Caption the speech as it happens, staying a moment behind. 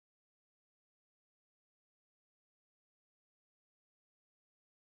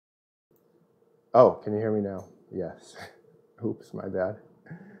Oh, can you hear me now? Yes. Oops, my bad.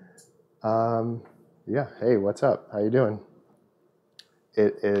 Yeah, hey, what's up? How you doing?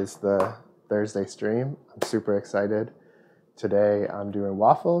 It is the Thursday stream. I'm super excited. Today I'm doing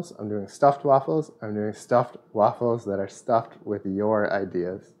waffles. I'm doing stuffed waffles. I'm doing stuffed waffles that are stuffed with your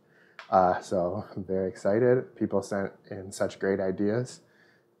ideas. So I'm very excited. People sent in such great ideas,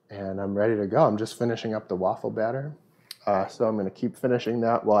 and I'm ready to go. I'm just finishing up the waffle batter. So I'm going to keep finishing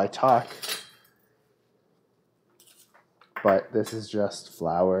that while I talk. But this is just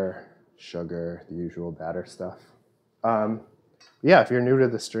flour, sugar, the usual batter stuff. Yeah, if you're new to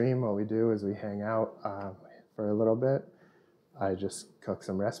the stream, what we do is we hang out for a little bit. I just cook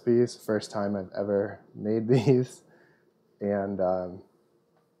some recipes. First time I've ever made these. And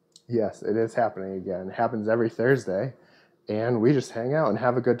yes, it is happening again. It happens every Thursday. And we just hang out and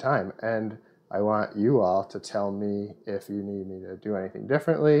have a good time. And I want you all to tell me if you need me to do anything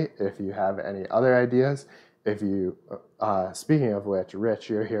differently, if you have any other ideas. If you, speaking of which, Rich,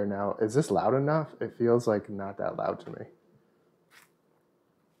 you're here now. Is this loud enough? It feels like not that loud to me.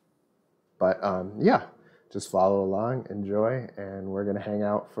 But yeah, just follow along, enjoy, and we're going to hang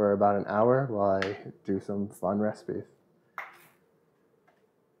out for about an hour while I do some fun recipes.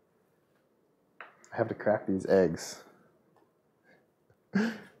 I have to crack these eggs. You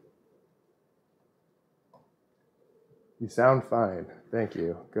sound fine. Thank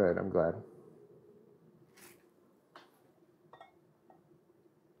you. Good, I'm glad.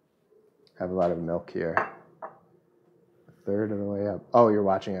 Have a lot of milk here. A third of the way up. Oh, you're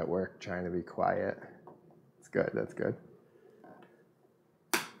watching at work, trying to be quiet. That's good, that's good.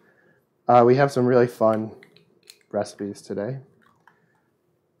 We have some really fun recipes today.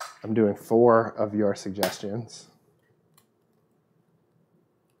 I'm doing 4 of your suggestions.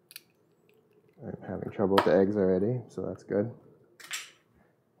 I'm having trouble with the eggs already, so that's good.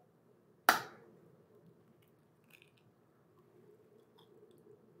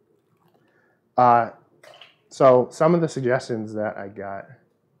 So some of the suggestions that I got,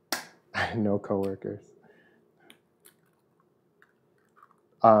 no coworkers.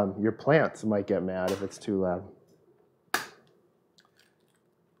 Your plants might get mad if it's too loud.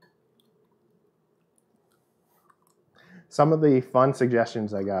 Some of the fun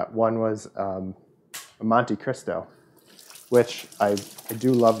suggestions I got, one was a Monte Cristo, which I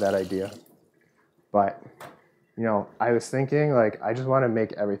do love that idea. But, you know, I was thinking, like, I just want to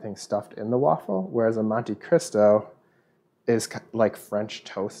make everything stuffed in the waffle, whereas a Monte Cristo is like French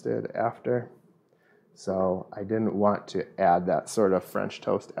toasted after. So I didn't want to add that sort of French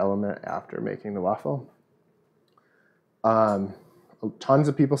toast element after making the waffle. Tons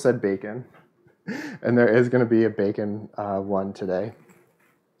of people said bacon. And there is going to be a bacon one today.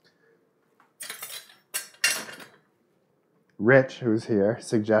 Rich, who's here,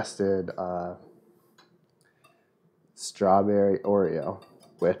 suggested strawberry Oreo,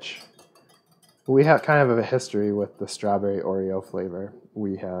 which we have kind of a history with the strawberry Oreo flavor.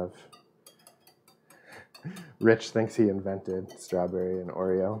 We have, Rich thinks he invented strawberry and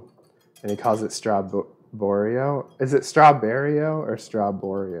Oreo, and he calls it Strawboreo. Is it Strawberrio or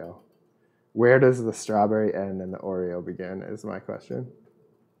Strawboreo? Where does the strawberry end and the Oreo begin is my question.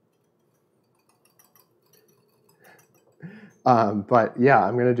 But yeah,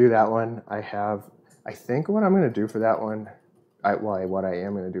 I'm going to do that one. I think what I'm going to do for that one, what I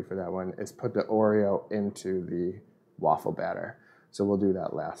am going to do for that one is put the Oreo into the waffle batter. So we'll do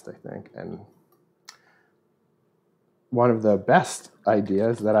that last, I think. And one of the best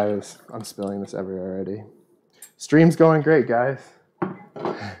ideas that I'm spilling this everywhere already. Stream's going great, guys.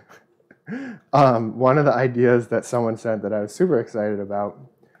 One of the ideas that someone sent that I was super excited about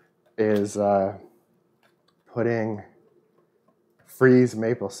is putting freeze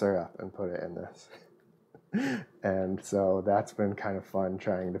maple syrup and put it in this. And so that's been kind of fun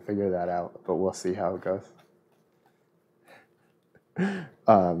trying to figure that out, but we'll see how it goes.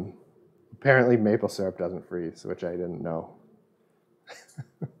 Apparently maple syrup doesn't freeze, which I didn't know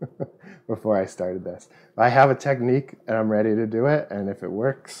before I started this. I have a technique and I'm ready to do it, and if it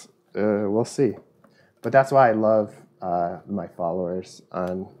works, we'll see. But that's why I love my followers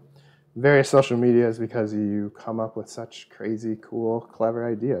on various social medias, because you come up with such crazy, cool, clever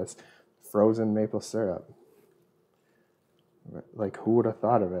ideas. Frozen maple syrup. Like, who would have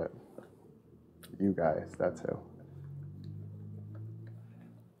thought of it? You guys, that's who.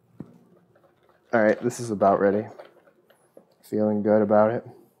 All right, this is about ready. Feeling good about it.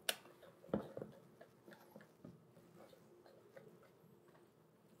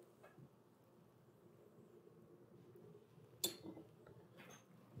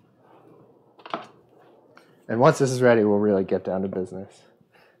 And once this is ready, we'll really get down to business.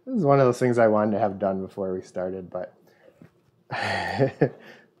 This is one of those things I wanted to have done before we started, but a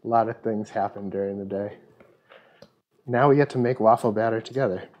lot of things happened during the day. Now we get to make waffle batter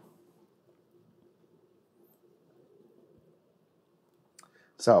together.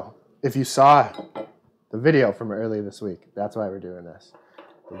 So, if you saw the video from earlier this week, that's why we're doing this.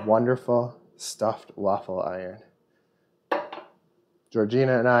 The wonderful stuffed waffle iron.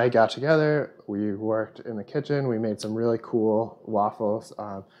 Georgina and I got together, we worked in the kitchen, we made some really cool waffles.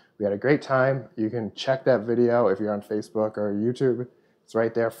 We had a great time. You can check that video if you're on Facebook or YouTube. It's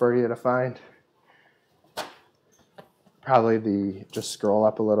right there for you to find. Probably just scroll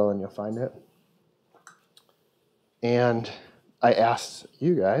up a little and you'll find it. And I asked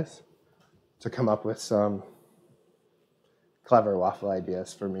you guys to come up with some clever waffle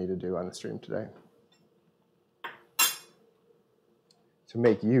ideas for me to do on the stream today, to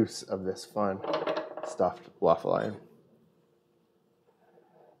make use of this fun stuffed waffle iron.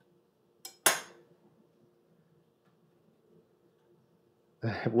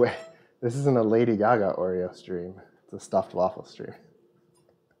 This isn't a Lady Gaga Oreo stream, it's a stuffed waffle stream.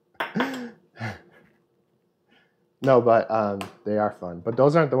 No, but they are fun. But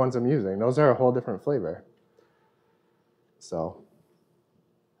those aren't the ones I'm using. Those are a whole different flavor. So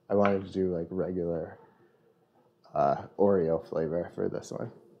I wanted to do like regular Oreo flavor for this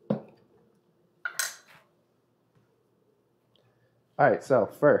one. All right, so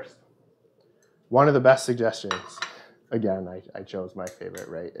first, one of the best suggestions. Again, I chose my favorite,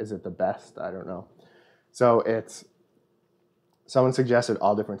 right? Is it the best? I don't know. So someone suggested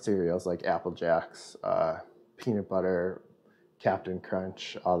all different cereals like Apple Jacks, peanut butter, Captain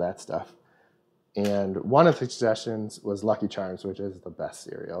Crunch, all that stuff. And one of the suggestions was Lucky Charms, which is the best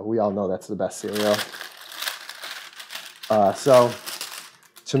cereal. We all know that's the best cereal. So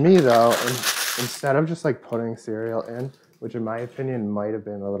to me though, instead of just like putting cereal in, which in my opinion might have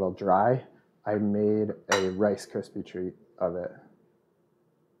been a little dry, I made a Rice Krispie treat of it.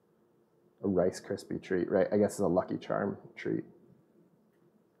 A Rice Krispie treat, right? I guess it's a Lucky Charm treat.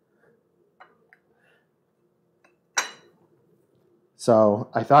 So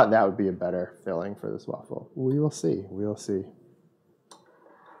I thought that would be a better filling for this waffle. We will see. We will see.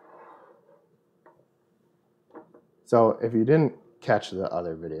 So if you didn't catch the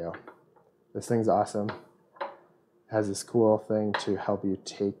other video, this thing's awesome. It has this cool thing to help you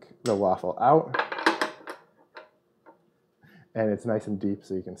take the waffle out. And it's nice and deep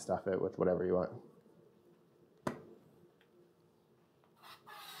so you can stuff it with whatever you want.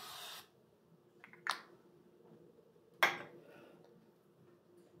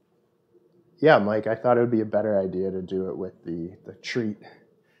 Yeah, Mike, I thought it would be a better idea to do it with the treat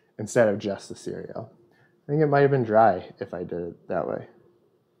instead of just the cereal. I think it might have been dry if I did it that way.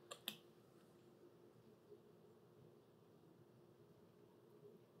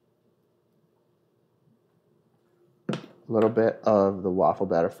 A little bit of the waffle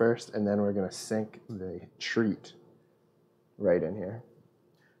batter first, and then we're going to sink the treat right in here.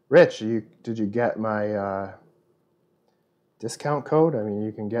 Rich, did you get my discount code? I mean,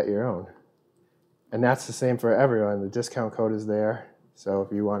 you can get your own. And that's the same for everyone. The discount code is there. So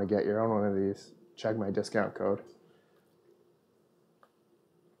if you want to get your own one of these, check my discount code.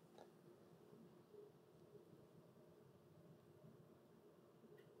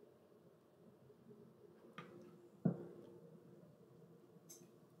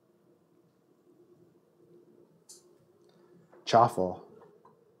 Chaffle.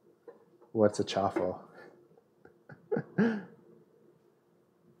 What's a chaffle?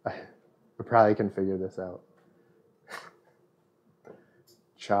 We probably can figure this out.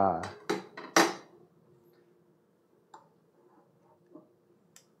 Cha.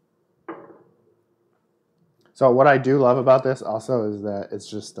 So what I do love about this also is that it's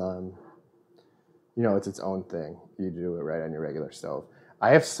just, it's its own thing. You do it right on your regular stove. I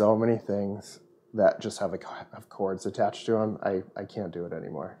have so many things that just have cords attached to them. I can't do it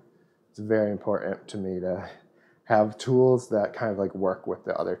anymore. It's very important to me to have tools that kind of like work with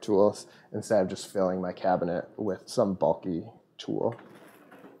the other tools instead of just filling my cabinet with some bulky tool.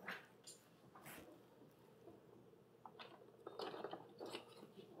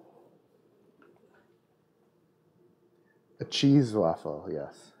 A cheese waffle,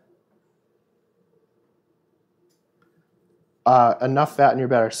 yes. Enough fat in your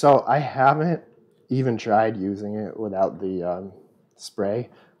batter. So I haven't even tried using it without the spray,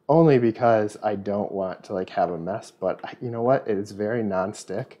 only because I don't want to like have a mess. But you know what? It is very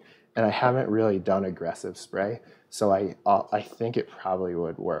non-stick, and I haven't really done aggressive spray, so I think it probably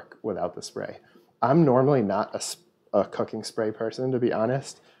would work without the spray. I'm normally not a cooking spray person, to be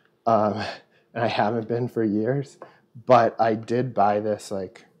honest, and I haven't been for years. But I did buy this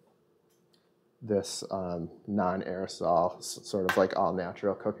like this non-aerosol, sort of like all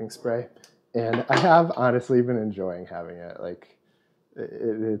natural cooking spray. And I have honestly been enjoying having it. Like,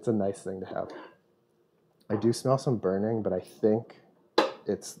 it's a nice thing to have. I do smell some burning, but I think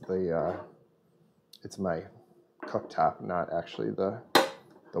it's it's my cooktop, not actually the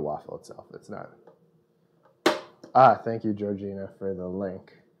waffle itself. It's not. Ah, thank you, Georgina, for the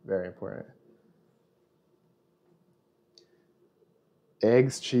link. Very important.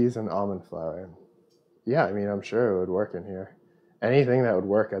 Eggs, cheese, and almond flour. Yeah, I mean, I'm sure it would work in here. Anything that would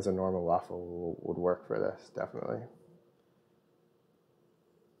work as a normal waffle would work for this, definitely.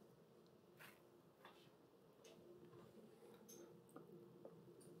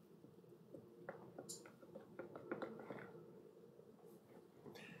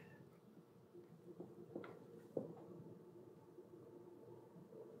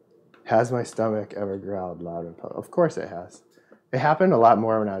 Has my stomach ever growled loud in public? Of course it has. It happened a lot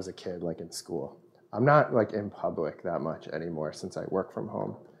more when I was a kid, like in school. I'm not like in public that much anymore since I work from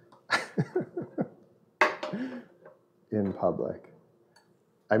home. In public.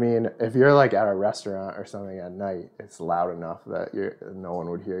 I mean, if you're like at a restaurant or something at night, it's loud enough that no one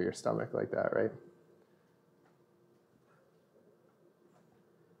would hear your stomach like that, right?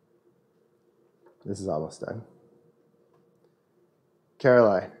 This is almost done.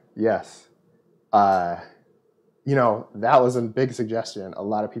 Caroline, yes. You know, that was a big suggestion. A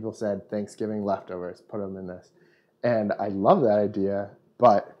lot of people said Thanksgiving leftovers, put them in this. And I love that idea,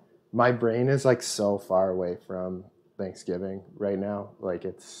 but my brain is like so far away from Thanksgiving right now. Like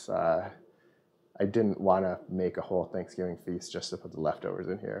I didn't want to make a whole Thanksgiving feast just to put the leftovers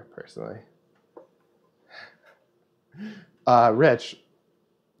in here personally. Rich,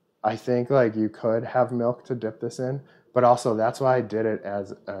 I think like you could have milk to dip this in, but also that's why I did it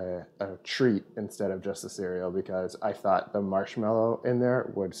as a treat instead of just a cereal, because I thought the marshmallow in there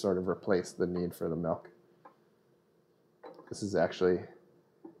would sort of replace the need for the milk. This is actually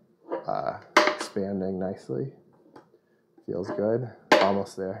expanding nicely. Feels good.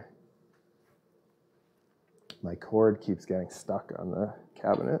 Almost there. My cord keeps getting stuck on the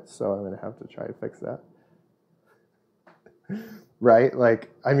cabinet, so I'm going to have to try to fix that. Right? Like,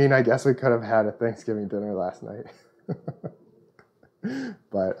 I mean, I guess we could have had a Thanksgiving dinner last night.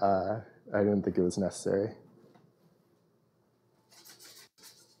 But I didn't think it was necessary.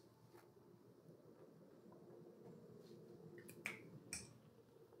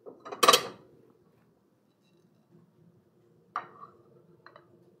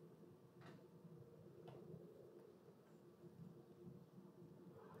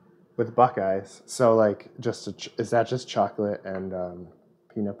 With Buckeyes, so like is that just chocolate and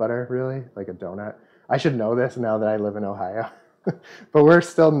peanut butter, really? Like a donut? I should know this now that I live in Ohio. But we're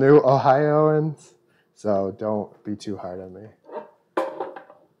still new Ohioans, so don't be too hard on me.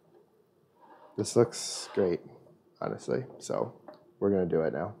 This looks great, honestly, so we're going to do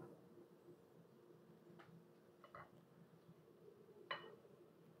it now.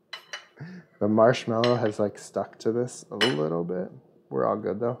 The marshmallow has like stuck to this a little bit. We're all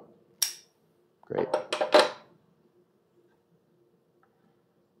good though. Great.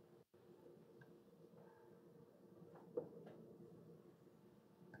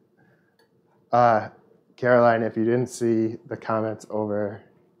 Caroline, if you didn't see the comments over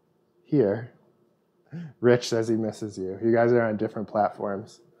here, Rich says he misses you. You guys are on different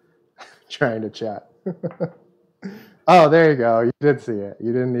platforms trying to chat. Oh, there you go. You did see it.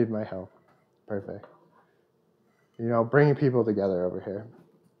 You didn't need my help. Perfect. You know, bringing people together over here.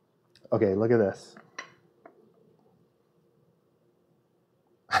 Okay, look at this.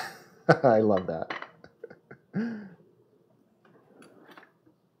 I love that.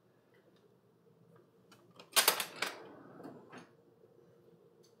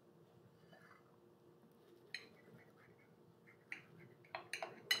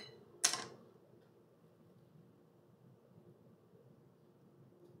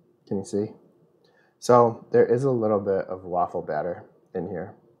 Can you see? So there is a little bit of waffle batter in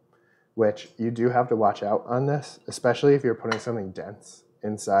here, which you do have to watch out on this, especially if you're putting something dense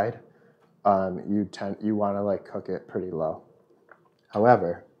inside. You want to like cook it pretty low.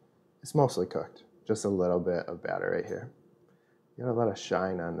 However, it's mostly cooked. Just a little bit of batter right here. You got a lot of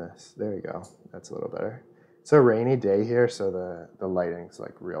shine on this. There you go. That's a little better. It's a rainy day here, so the lighting's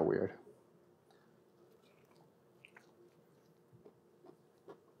like real weird.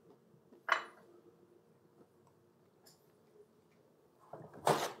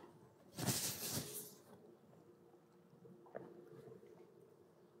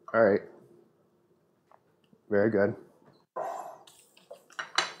 All right. Very good.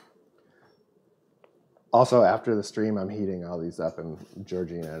 Also, after the stream, I'm heating all these up, and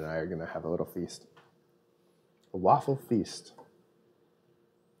Georgina and I are going to have a little feast. A waffle feast.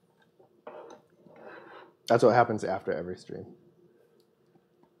 That's what happens after every stream.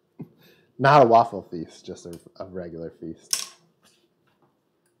 Not a waffle feast, just a regular feast.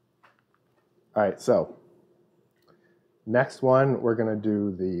 All right, so next one, we're going to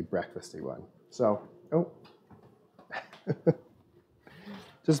do the breakfasty one. So, oh,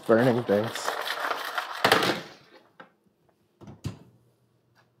 just burning things.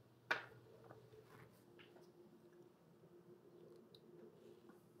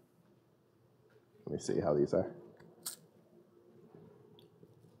 Let me see how these are.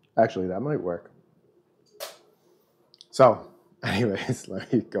 Actually, that might work. So, anyways,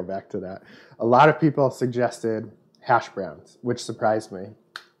 let me go back to that. A lot of people suggested hash browns, which surprised me.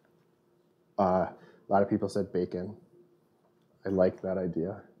 A lot of people said bacon. I like that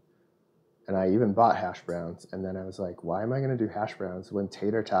idea. And I even bought hash browns. And then I was like, why am I going to do hash browns when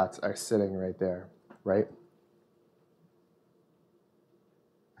tater tots are sitting right there, right?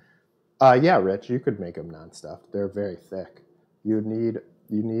 Yeah, Rich, you could make them non-stuffed. They're very thick. You need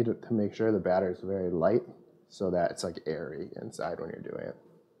to make sure the batter is very light so that it's like airy inside when you're doing it.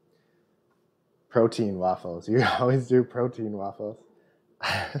 Protein waffles. You always do protein waffles.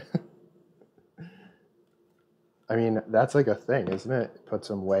 I mean, that's like a thing, isn't it? Put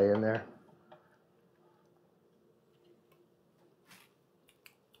some whey in there.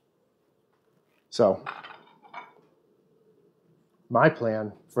 So, my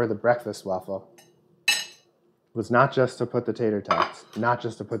plan for the breakfast waffle was not just to put the tater tots, not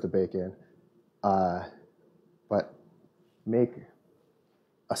just to put the bacon, but make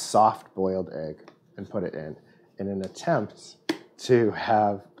a soft boiled egg and put it in an attempt to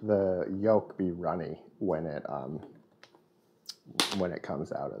have the yolk be runny when it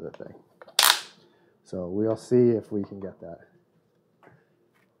comes out of the thing. So we'll see if we can get that.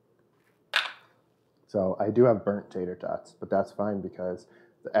 So I do have burnt tater tots, but that's fine because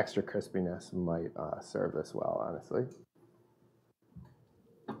the extra crispiness might serve this well, honestly.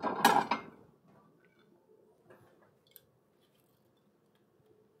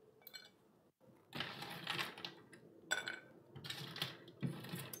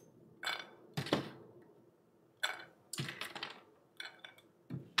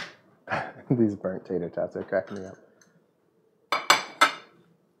 These burnt tater tots are cracking me up.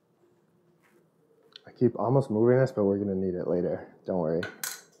 I keep almost moving this, but we're going to need it later. Don't worry.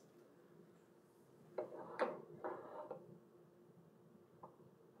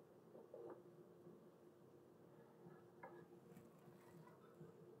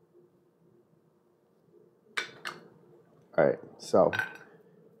 All right, so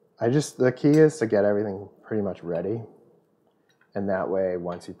the key is to get everything pretty much ready. And that way,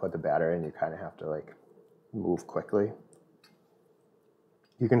 once you put the batter in, you kind of have to like move quickly.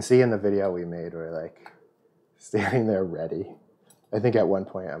 You can see in the video we made, we're like standing there ready. I think at one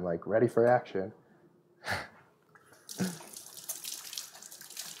point I'm like, ready for action.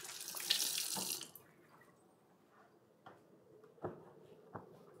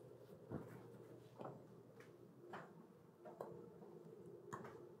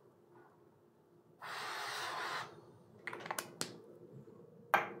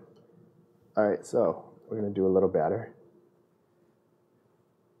 All right, so we're gonna do a little batter.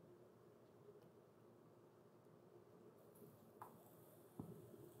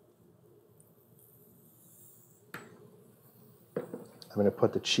 I'm gonna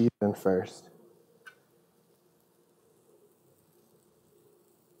put the cheese in first.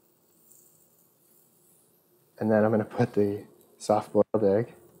 And then I'm gonna put the soft-boiled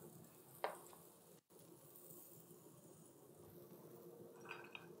egg.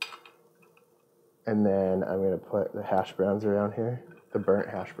 And then I'm gonna put the hash browns around here, the burnt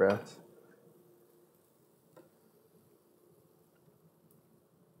hash browns.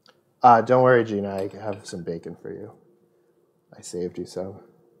 Don't worry, Gina, I have some bacon for you. I saved you some.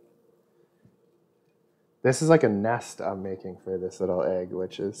 This is like a nest I'm making for this little egg,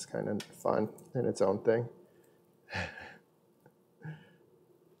 which is kind of fun in its own thing.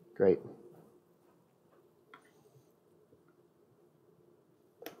 Great.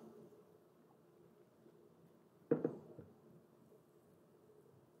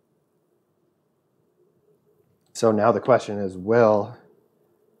 So now the question is, will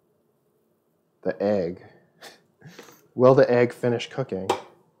the egg finish cooking,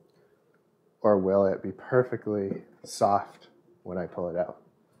 or will it be perfectly soft when I pull it out?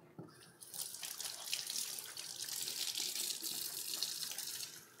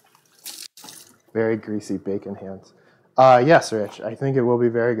 Very greasy bacon hands. Yes, Rich, I think it will be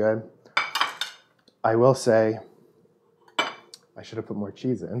very good. I will say I should have put more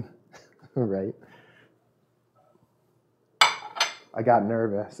cheese in, right? I got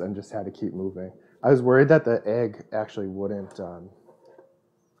nervous and just had to keep moving. I was worried that the egg actually wouldn't.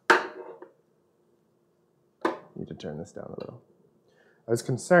 Need to turn this down a little. I was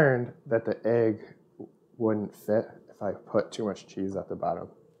concerned that the egg wouldn't fit if I put too much cheese at the bottom.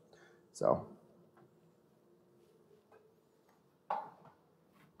 So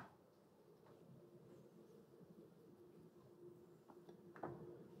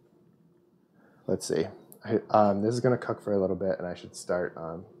let's see. This is going to cook for a little bit, and I should start.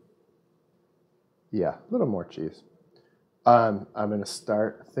 Yeah, a little more cheese. I'm going to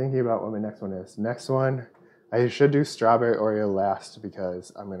start thinking about what my next one is. Next one, I should do strawberry Oreo last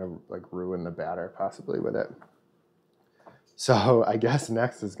because I'm going to like ruin the batter possibly with it. So I guess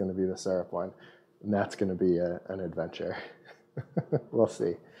next is going to be the syrup one, and that's going to be an adventure. We'll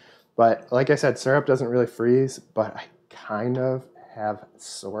see. But like I said, syrup doesn't really freeze, but I kind of have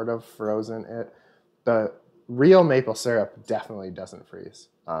sort of frozen it. The real maple syrup definitely doesn't freeze.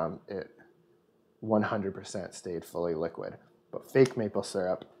 It 100% stayed fully liquid. But fake maple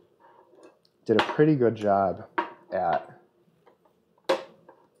syrup did a pretty good job at,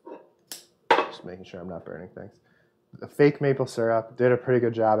 just making sure I'm not burning things. The fake maple syrup did a pretty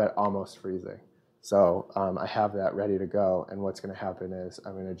good job at almost freezing. So I have that ready to go. And what's going to happen is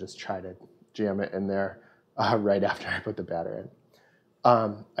I'm going to just try to jam it in there right after I put the batter in.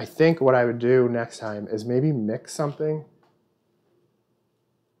 I think what I would do next time is maybe mix something.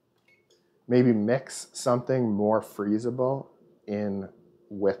 Maybe mix something more freezable in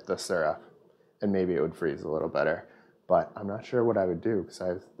with the syrup, and maybe it would freeze a little better. But I'm not sure what I would do because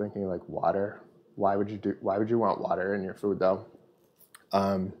I was thinking like water. Why would you want water in your food though?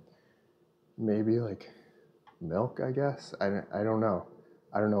 Maybe like milk, I guess. I don't know.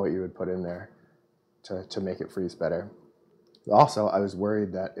 I don't know what you would put in there to make it freeze better. Also, I was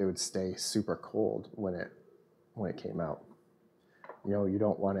worried that it would stay super cold when it came out. You know, you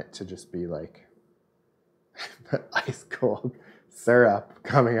don't want it to just be like ice cold syrup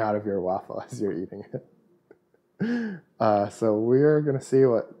coming out of your waffle as you're eating it. So we're gonna see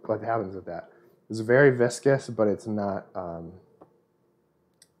what happens with that. It's very viscous, but it's not.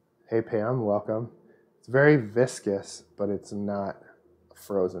 Hey Pam, welcome. It's very viscous, but it's not a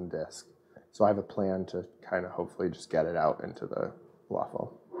frozen disc. So I have a plan to kind of hopefully just get it out into the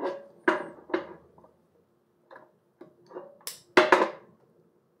waffle.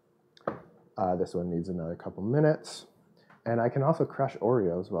 This one needs another couple minutes. And I can also crush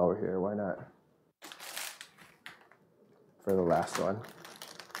Oreos while we're here. Why not? For the last one.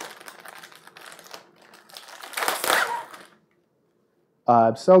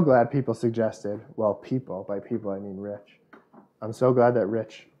 I'm so glad people suggested, well, people, by people I mean Rich. I'm so glad that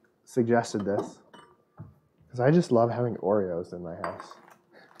Rich suggested this because I just love having Oreos in my house.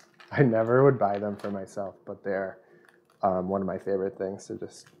 I never would buy them for myself, but they're one of my favorite things to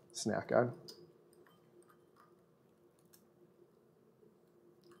just snack on.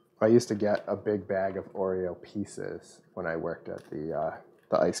 I used to get a big bag of Oreo pieces when I worked at the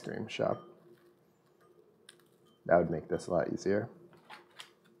ice cream shop. That would make this a lot easier.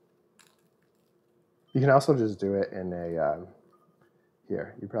 You can also just do it in a,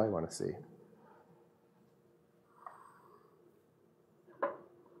 here, you probably want to see.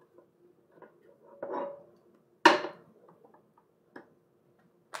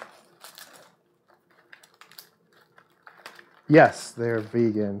 Yes, they're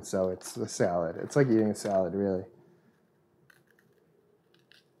vegan, so it's a salad. It's like eating a salad, really.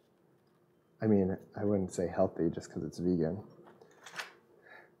 I mean, I wouldn't say healthy just because it's vegan.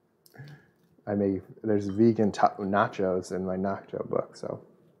 There's vegan nachos in my nacho book, so.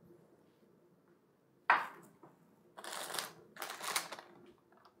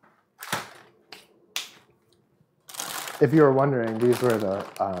 If you were wondering, these were the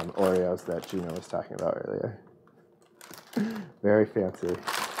Oreos that Gina was talking about earlier. Very fancy.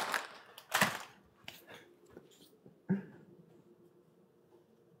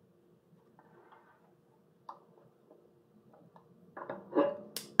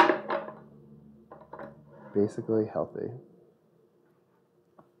 Basically healthy.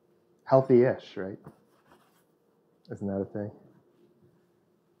 Healthy-ish, right? Isn't that a thing?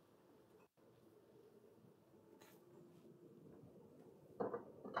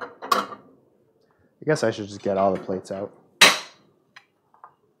 I guess I should just get all the plates out.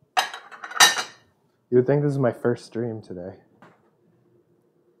 You would think this is my first stream today.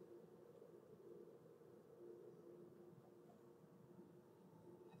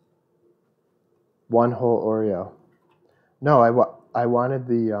 One whole Oreo. No, I wanted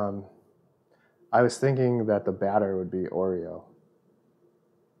the I was thinking that the batter would be Oreo.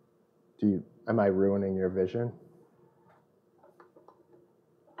 Am I ruining your vision?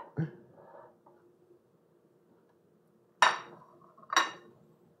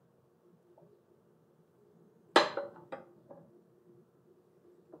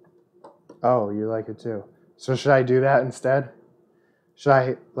 Oh, you like it too. So should I do that instead?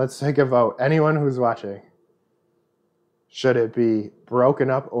 Let's take a vote. Anyone who's watching, should it be broken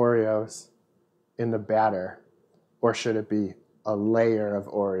up Oreos in the batter, or should it be a layer of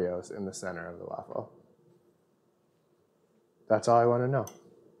Oreos in the center of the waffle? That's all I want to know.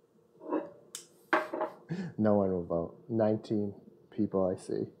 No one will vote. 19 people I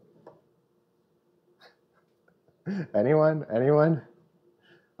see. Anyone? Anyone?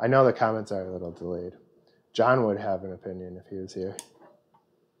 I know the comments are a little delayed. John would have an opinion if he was here.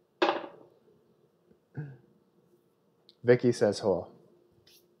 Vicky says whole.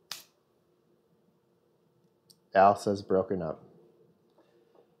 Al says broken up.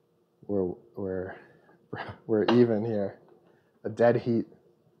 We're even here. A dead heat.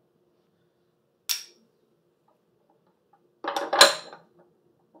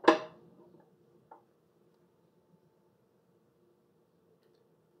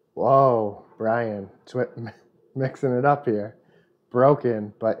 Whoa, Brian, mixing it up here.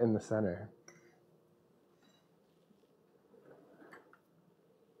 Broken, but in the center.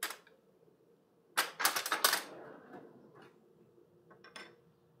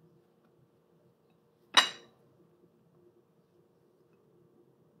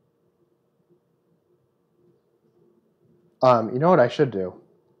 You know what I should do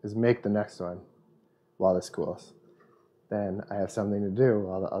is make the next one while this cools. Then I have something to do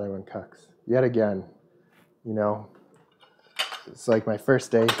while the other one cooks. Yet again, you know, it's like my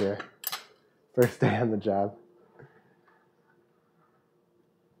first day here, first day on the job.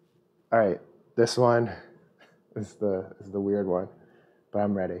 All right, this one is the weird one, but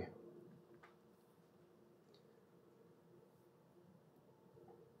I'm ready.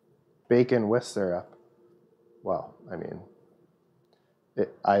 Bacon with syrup. Well, I mean,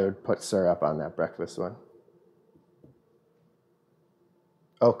 I would put syrup on that breakfast one.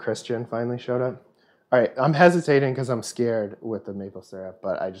 Oh, Christian finally showed up. All right, I'm hesitating because I'm scared with the maple syrup,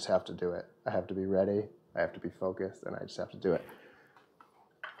 but I just have to do it. I have to be ready, I have to be focused, and I just have to do it.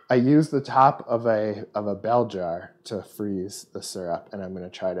 I use the top of a bell jar to freeze the syrup, and I'm going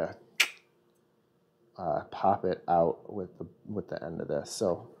to try to pop it out with the end of this.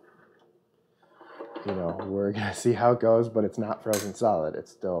 So, you know, we're going to see how it goes, but it's not frozen solid.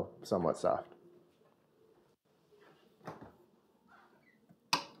 It's still somewhat soft.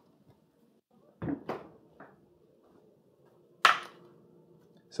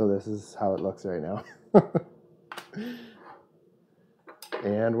 So this is how it looks right now.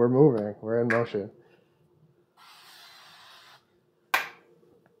 And we're moving. We're in motion.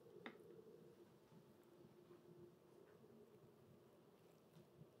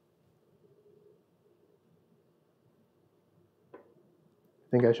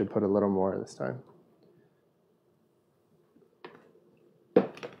 I think I should put a little more this time.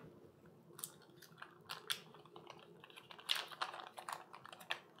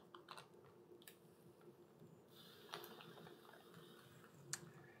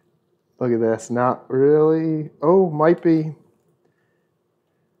 Look at this. Not really. Oh, might be.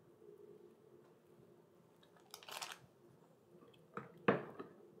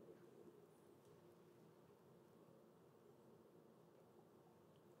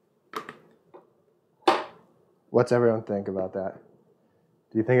 What's everyone think about that?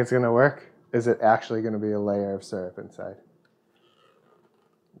 Do you think it's going to work? Is it actually going to be a layer of syrup inside?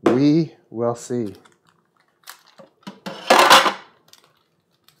 We will see.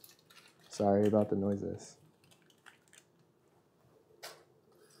 Sorry about the noises.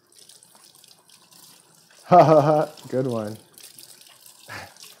 Good one.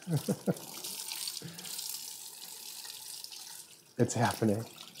 It's happening.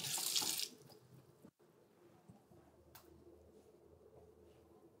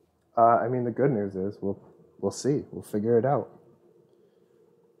 I mean, the good news is we'll see. We'll figure it out.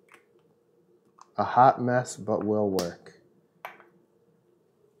 A hot mess, but will work.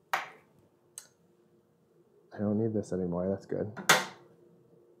 I don't need this anymore. That's good.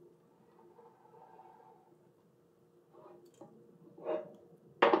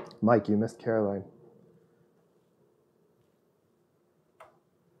 Mike, you missed Caroline.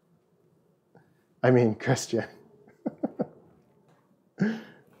 I mean, Christian.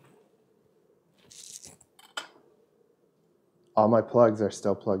 All my plugs are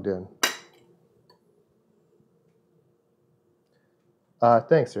still plugged in.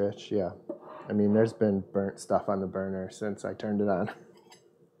 Thanks, Rich. Yeah, I mean, there's been burnt stuff on the burner since I turned it on.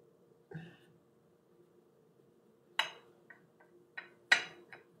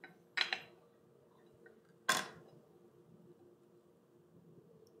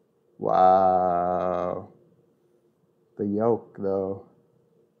 Wow. The yolk, though.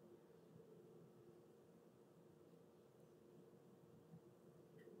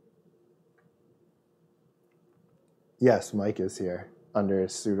 Yes, Mike is here under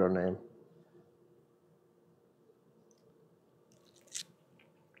his pseudonym.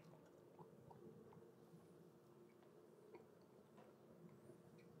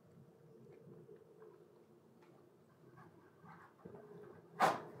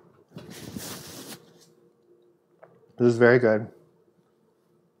 This is very good.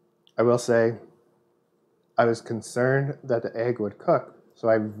 I will say, I was concerned that the egg would cook, so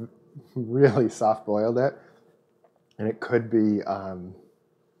I really soft boiled it, and it could be a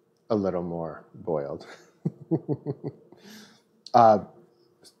little more boiled.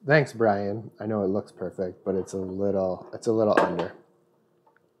 Thanks, Brian. I know it looks perfect, but it's a little under.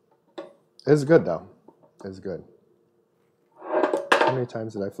 It's good though. It's good. How many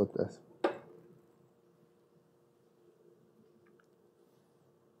times did I flip this?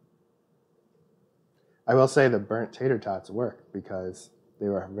 I will say the burnt tater tots work because they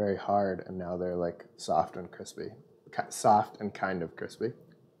were very hard and now they're like soft and crispy. Soft and kind of crispy.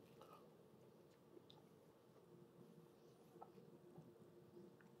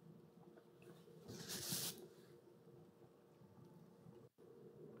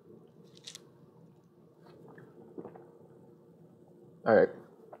 All right,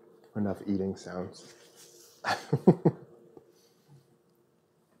 enough eating sounds.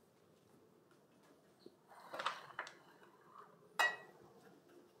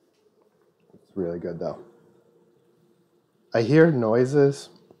 It's really good though. I hear noises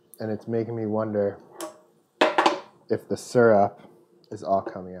and it's making me wonder if the syrup is all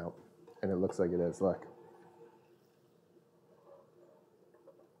coming out. And it looks like it is, look.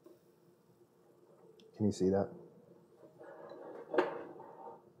 Can you see that?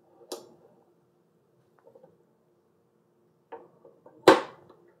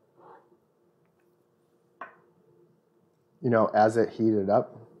 You know, as it heated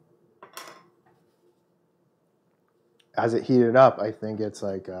up, I think it's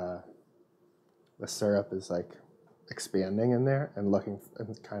like the syrup is like expanding in there and looking,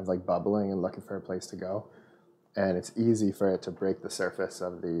 and kind of like bubbling and looking for a place to go. And it's easy for it to break the surface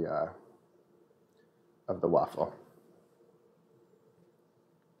of the waffle.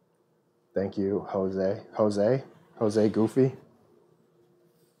 Thank you, Jose. Jose Goofy.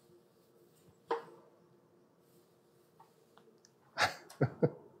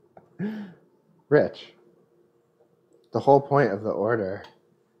 Rich, the whole point of the order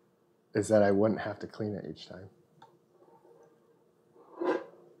is that I wouldn't have to clean it each time.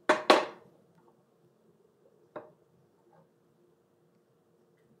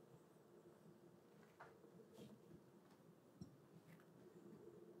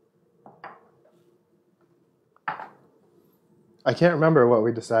 I can't remember what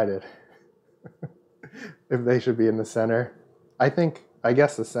we decided. If they should be in the center. I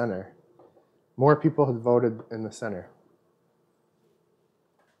guess the center. More people had voted in the center.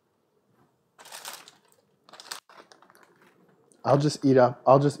 I'll just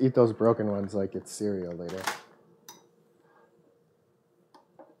eat those broken ones like it's cereal later.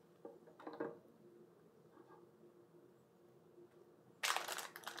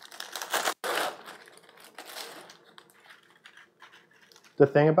 The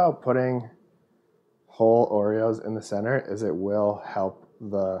thing about putting whole Oreos in the center is it will help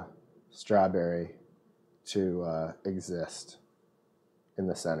the strawberry to exist in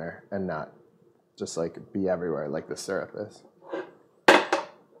the center and not just like be everywhere like the syrup is.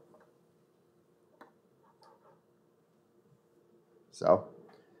 So,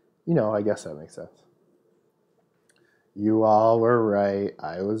 you know, I guess that makes sense. You all were right.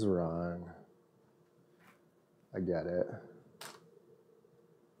 I was wrong. I get it.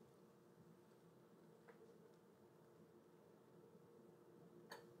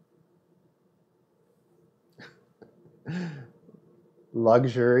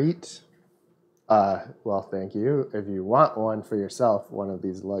 Luxuriate. Well, thank you. If you want one for yourself, one of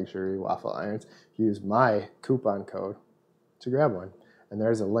these luxury waffle irons, use my coupon code to grab one. And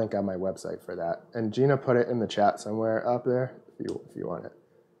there's a link on my website for that. And Gina put it in the chat somewhere up there if you want it.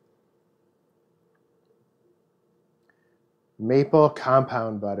 Maple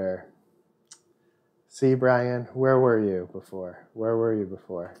compound butter. See, Brian, where were you before? Where were you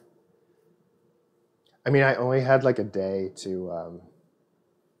before? I mean, I only had like a day to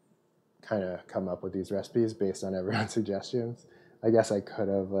kind of come up with these recipes based on everyone's suggestions. I guess I could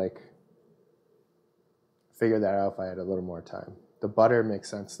have like figured that out if I had a little more time. The butter makes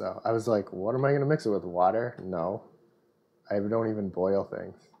sense though. I was like, what am I going to mix it with? Water? No. I don't even boil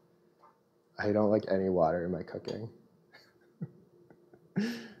things. I don't like any water in my cooking.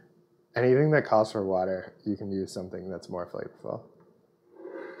 Anything that calls for water, you can use something that's more flavorful.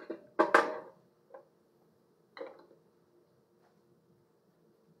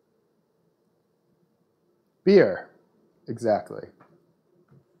 Beer. Exactly.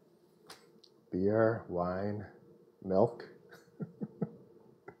 Beer, wine, milk,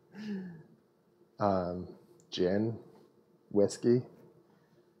 gin, whiskey.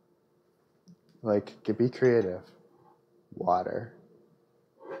 Like, be creative. Water.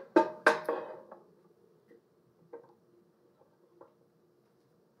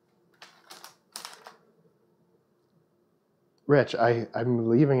 Rich, I'm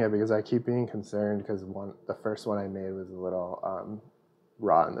leaving it because I keep being concerned because the first one I made was a little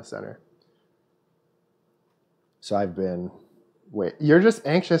raw in the center. So I've been, wait, you're just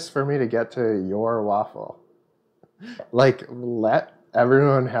anxious for me to get to your waffle. Like, let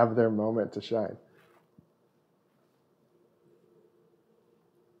everyone have their moment to shine.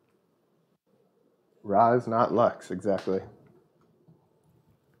 Raw is not Lux, exactly.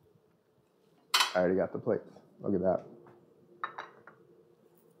 I already got the plates. Look at that.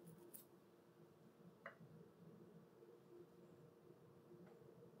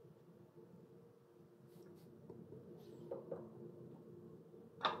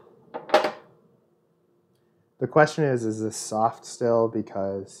 The question is this soft still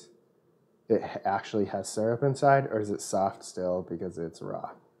because it actually has syrup inside, or is it soft still because it's raw?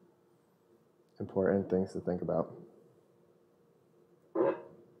 Important things to think about.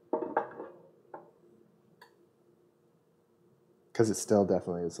 Because it still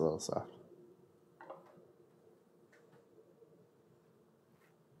definitely is a little soft.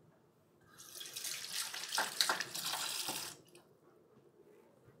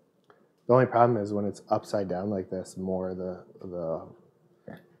 The only problem is when it's upside down like this, the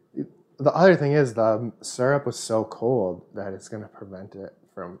other thing is the syrup was so cold that it's going to prevent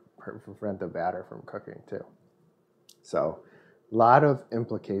the batter from cooking too. So, a lot of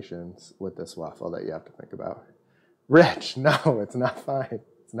implications with this waffle that you have to think about. Rich, no, it's not fine.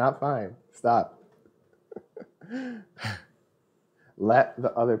 It's not fine. Stop. Let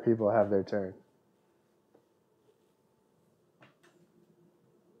the other people have their turn.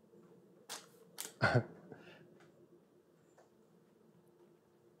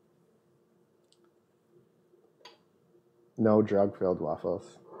 No drug-filled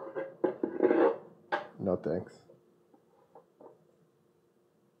waffles. No thanks.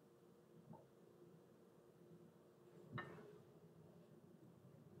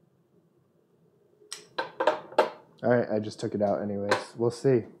 All right, I just took it out anyways. We'll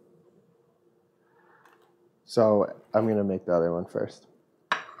see. So I'm going to make the other one first.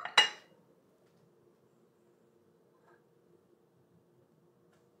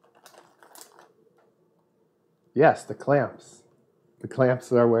 Yes, the clamps. The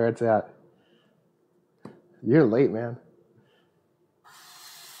clamps are where it's at. You're late, man.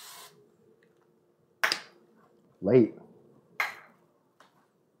 Late.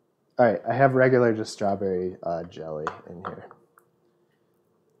 All right, I have regular just strawberry jelly in here.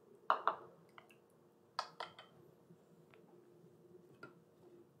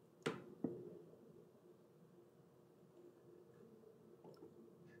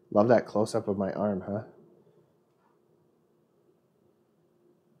 Love that close-up of my arm, huh?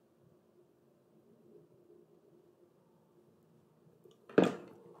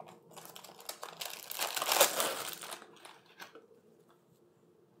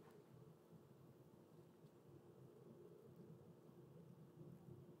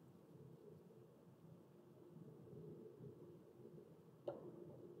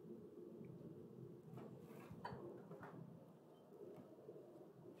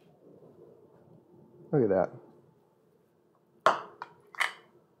 Look at that.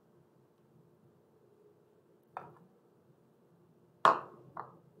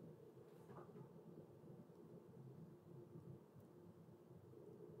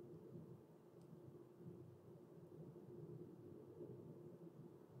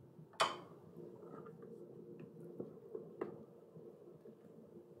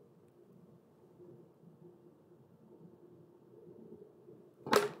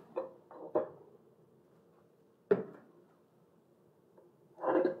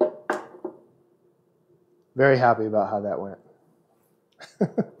 Very happy about how that went.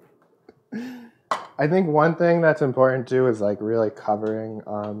 I think one thing that's important too is like really covering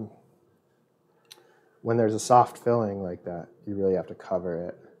when there's a soft filling like that, you really have to cover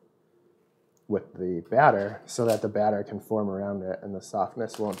it with the batter so that the batter can form around it and the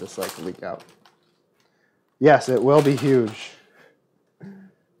softness won't just like leak out. Yes, it will be huge.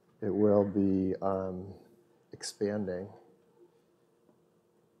 It will be expanding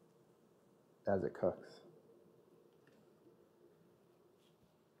as it cooks.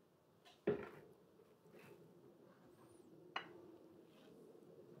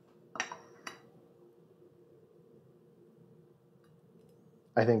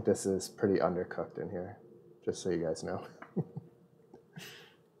 I think this is pretty undercooked in here, just so you guys know.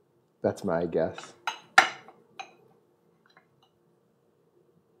 That's my guess.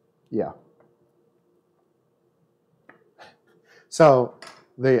 Yeah. So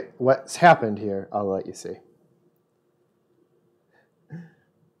what's happened here, I'll let you see.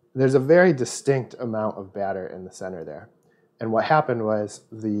 There's a very distinct amount of batter in the center there. And what happened was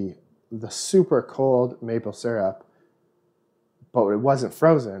the super cold maple syrup, but it wasn't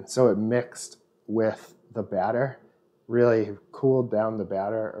frozen, so it mixed with the batter, really cooled down the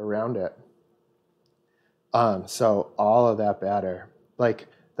batter around it. So all of that batter, like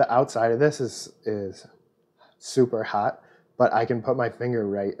the outside of this is super hot, but I can put my finger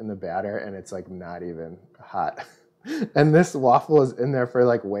right in the batter and it's like not even hot. And this waffle is in there for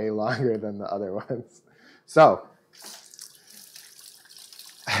like way longer than the other ones. So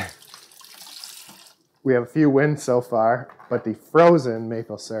we have a few wins so far, but the frozen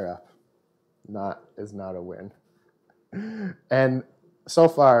maple syrup is not a win. And so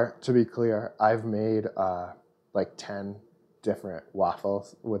far, to be clear, I've made like 10 different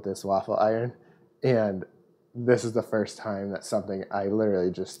waffles with this waffle iron, and this is the first time that something I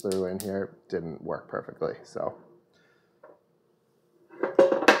literally just threw in here didn't work perfectly. So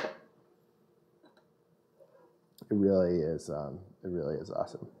it really is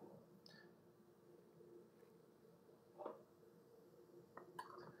awesome.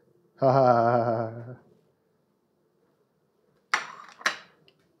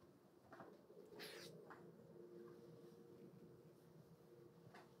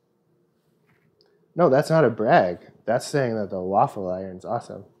 No, that's not a brag. That's saying that the waffle iron's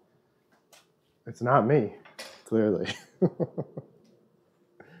awesome. It's not me, clearly.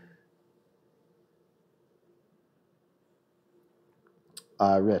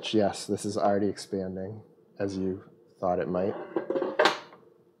 Rich, yes, this is already expanding, as you thought it might.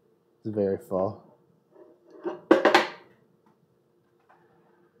 It's very full.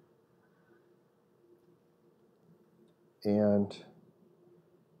 And,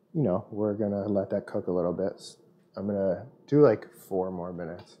 you know, we're going to let that cook a little bit. I'm going to do like 4 more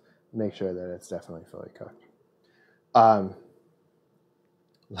minutes, make sure that it's definitely fully cooked.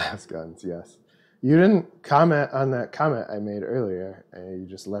 Last guns, yes. You didn't comment on that comment I made earlier, and you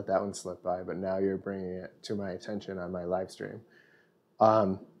just let that one slip by, but now you're bringing it to my attention on my live stream.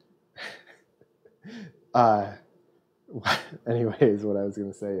 Anyways, what I was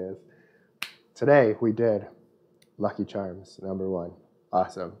going to say is, today we did Lucky Charms, #1.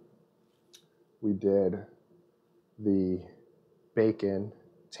 Awesome. We did the bacon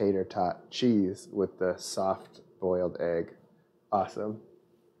tater tot cheese with the soft boiled egg. Awesome.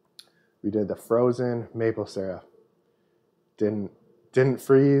 We did the frozen maple syrup. Didn't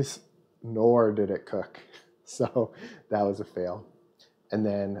freeze, nor did it cook. So that was a fail. And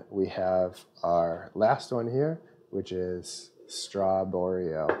then we have our last one here, which is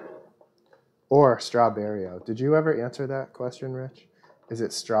Strawberry-o. Or Strawberry-o. Did you ever answer that question, Rich? Is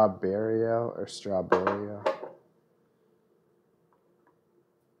it Strawberry-o or Strawberry-o?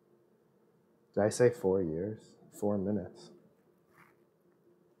 Did I say 4 years? 4 minutes.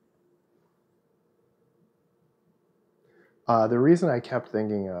 The reason I kept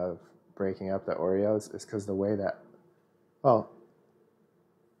thinking of breaking up the Oreos is because the way that,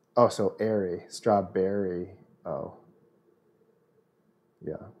 so airy, strawberry, oh.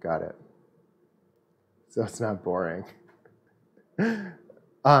 Yeah, got it. So it's not boring. The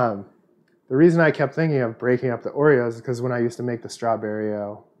reason I kept thinking of breaking up the Oreos is because when I used to make the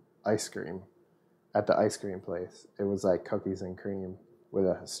Strawberry-o ice cream at the ice cream place, it was like cookies and cream with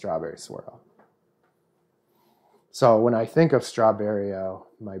a strawberry swirl. So when I think of Strawberry-o,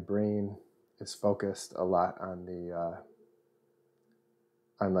 my brain is focused a lot on the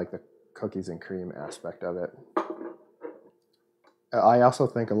like the cookies and cream aspect of it. I also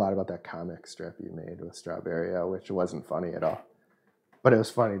think a lot about that comic strip you made with Strawberry-o, which wasn't funny at all, but it was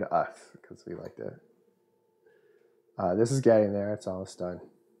funny to us because we liked it. This is getting there; it's almost done,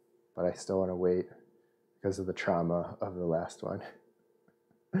 but I still want to wait because of the trauma of the last one.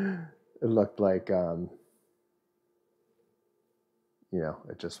 It looked like.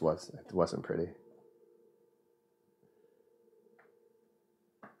 It just wasn't pretty.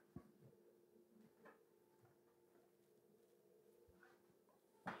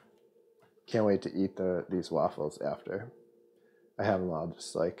 Can't wait to eat these waffles after. I have them all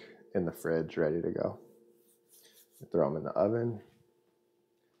just like in the fridge ready to go. Throw them in the oven.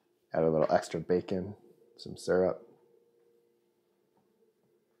 Add a little extra bacon, some syrup.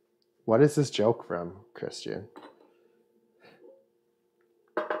 What is this joke from, Christian?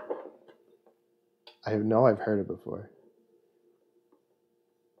 I know I've heard it before.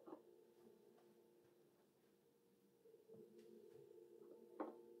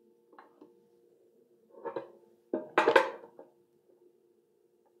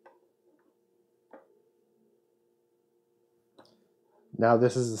 Now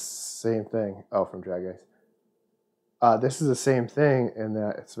this is the same thing. Oh, from Drag Race. This is the same thing in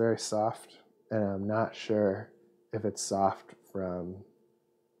that it's very soft, and I'm not sure if it's soft from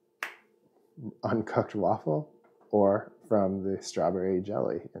uncooked waffle or from the strawberry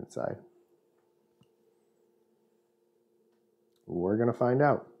jelly inside. We're gonna find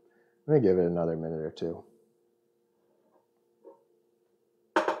out. I'm gonna give it another minute or two.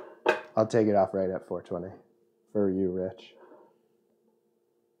 I'll take it off right at 420 for you, Rich.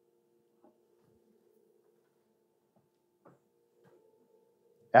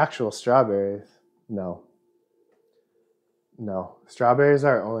 Actual strawberries, no. No, strawberries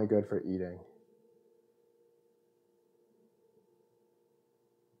are only good for eating.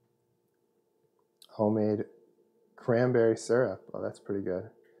 Homemade cranberry syrup. Oh, that's pretty good.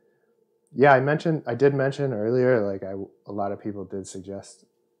 Yeah, I did mention earlier, like a lot of people did suggest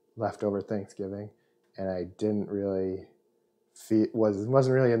leftover Thanksgiving, and I didn't really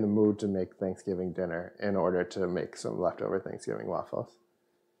wasn't really in the mood to make Thanksgiving dinner in order to make some leftover Thanksgiving waffles.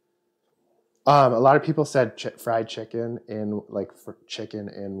 A lot of people said fried chicken in chicken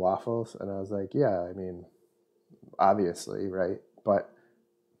in waffles, and I was like, yeah, I mean, obviously, right? But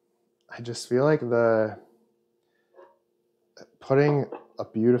I just feel like putting a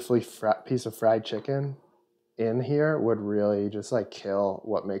beautifully piece of fried chicken in here would really just like kill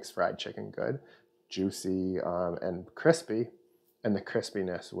what makes fried chicken good, juicy and crispy, and the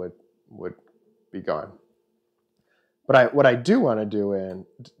crispiness would be gone. But what I do want to do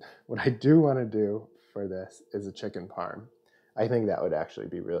for this is a chicken parm. I think that would actually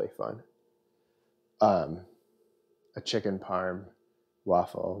be really fun. A chicken parm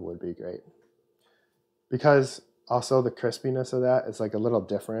waffle would be great, because also the crispiness of that is like a little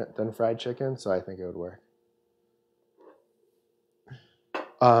different than fried chicken, so I think it would work.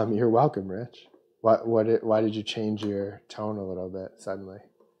 You're welcome, Rich. Why did you change your tone a little bit suddenly?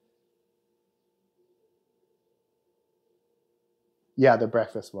 Yeah, the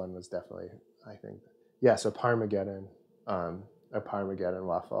breakfast one was definitely, I think. Yeah, so Parmageddon, a Parmageddon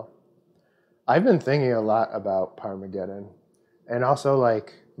waffle. I've been thinking a lot about Parmageddon, and also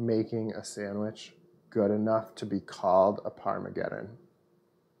like making a sandwich good enough to be called a Parmageddon.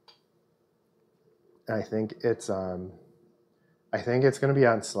 And I think it's going to be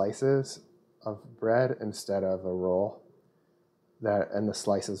on slices of bread instead of a roll. And the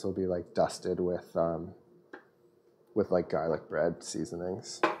slices will be like dusted with like garlic bread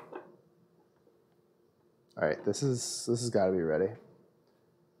seasonings. All right, this has got to be ready.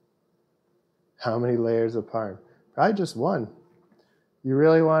 How many layers of parm? Probably just one. You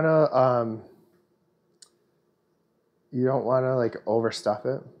really want to, you don't want to like overstuff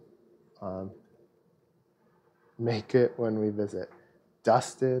it. Make it when we visit.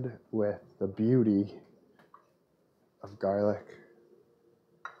 Dusted with the beauty of garlic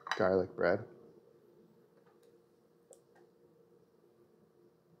bread.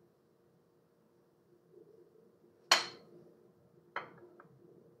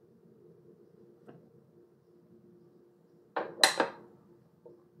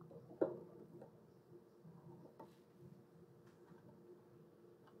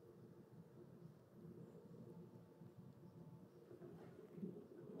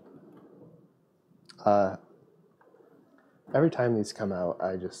 Every time these come out,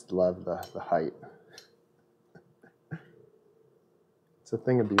 I just love the height. It's a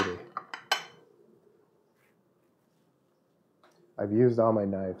thing of beauty. I've used all my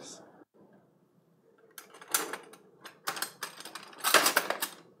knives.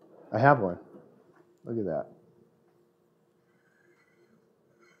 I have one. Look at that.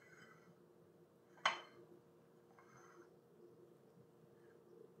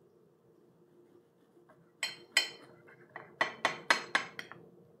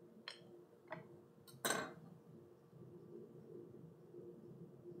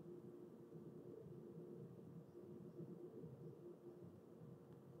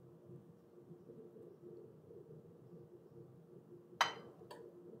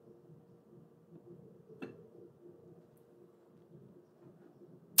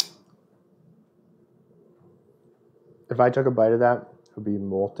 if I took a bite of that, it would be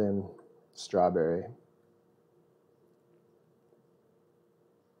molten strawberry.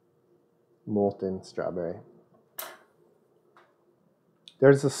 Molten strawberry.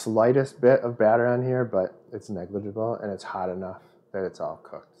 There's the slightest bit of batter on here, but it's negligible, and it's hot enough that it's all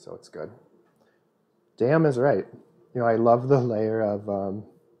cooked, so it's good. Damn is right. You know, I love the layer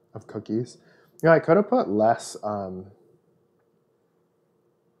of cookies. You know, I could have put less. I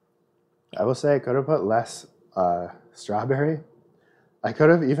will say I could have put less strawberry. I could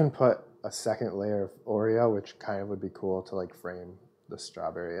have even put a second layer of Oreo, which kind of would be cool to like frame the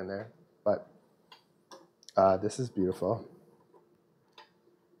strawberry in there. But this is beautiful.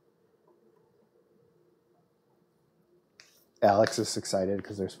 Alex is excited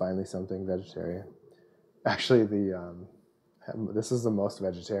because there's finally something vegetarian. Actually, this is the most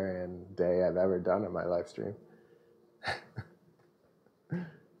vegetarian day I've ever done on my live stream.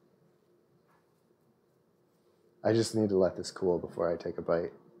 I just need to let this cool before I take a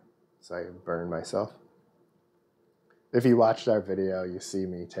bite so I burn myself. If you watched our video, you see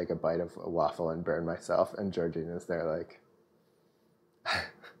me take a bite of a waffle and burn myself, and Georgina's there like,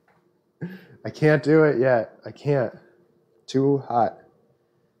 I can't do it yet. I can't. Too hot.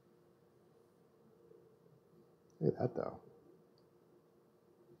 Look at that though.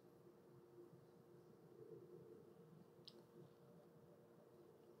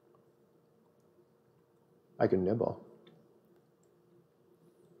 I can nibble.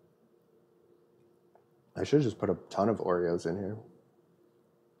 I should just put a ton of Oreos in here.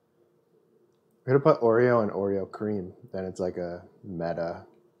 I'm gonna put Oreo and Oreo cream. Then it's like a meta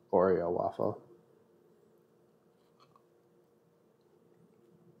Oreo waffle.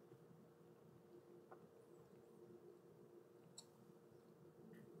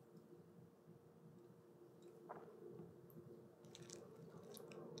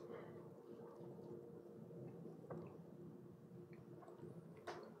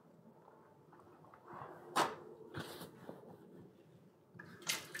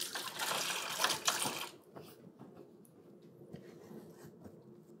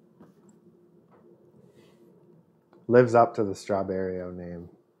 Lives up to the Strawberry-O name.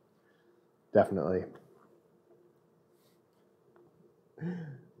 Definitely.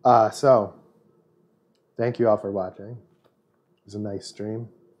 So, thank you all for watching. It was a nice stream.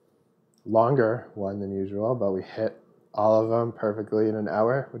 Longer one than usual, but we hit all of them perfectly in an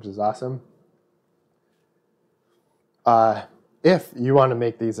hour, which is awesome. If you want to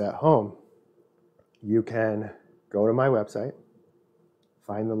make these at home, you can go to my website,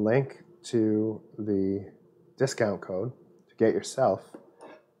 find the link to the discount code to get yourself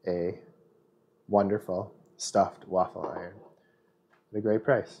a wonderful stuffed waffle iron at a great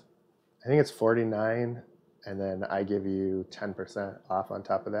price. I think it's $49, and then I give you 10% off on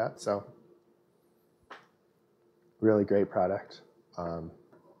top of that. So really great product, and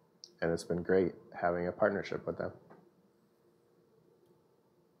it's been great having a partnership with them.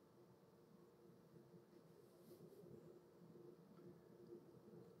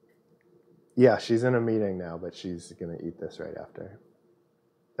 Yeah, she's in a meeting now, but she's going to eat this right after.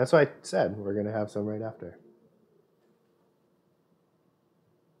 That's why I said we're going to have some right after.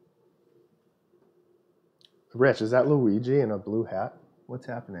 Rich, is that Luigi in a blue hat? What's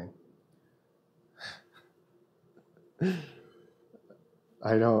happening?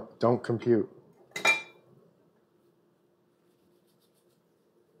 I don't compute.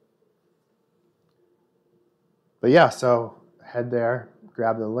 But yeah, so head there,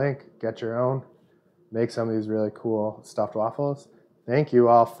 grab the link, get your own, make some of these really cool stuffed waffles. Thank you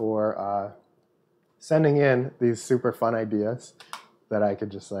all for sending in these super fun ideas that I could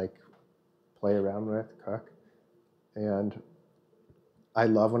just like play around with, cook. And I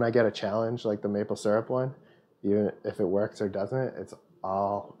love when I get a challenge like the maple syrup one, even if it works or doesn't, it's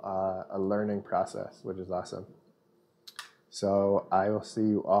all a learning process, which is awesome. So I will see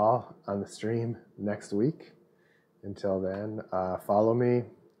you all on the stream next week. Until then, follow me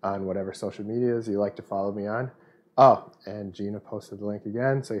on whatever social medias you like to follow me on. Oh, and Gina posted the link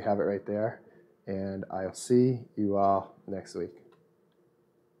again, so you have it right there. And I'll see you all next week.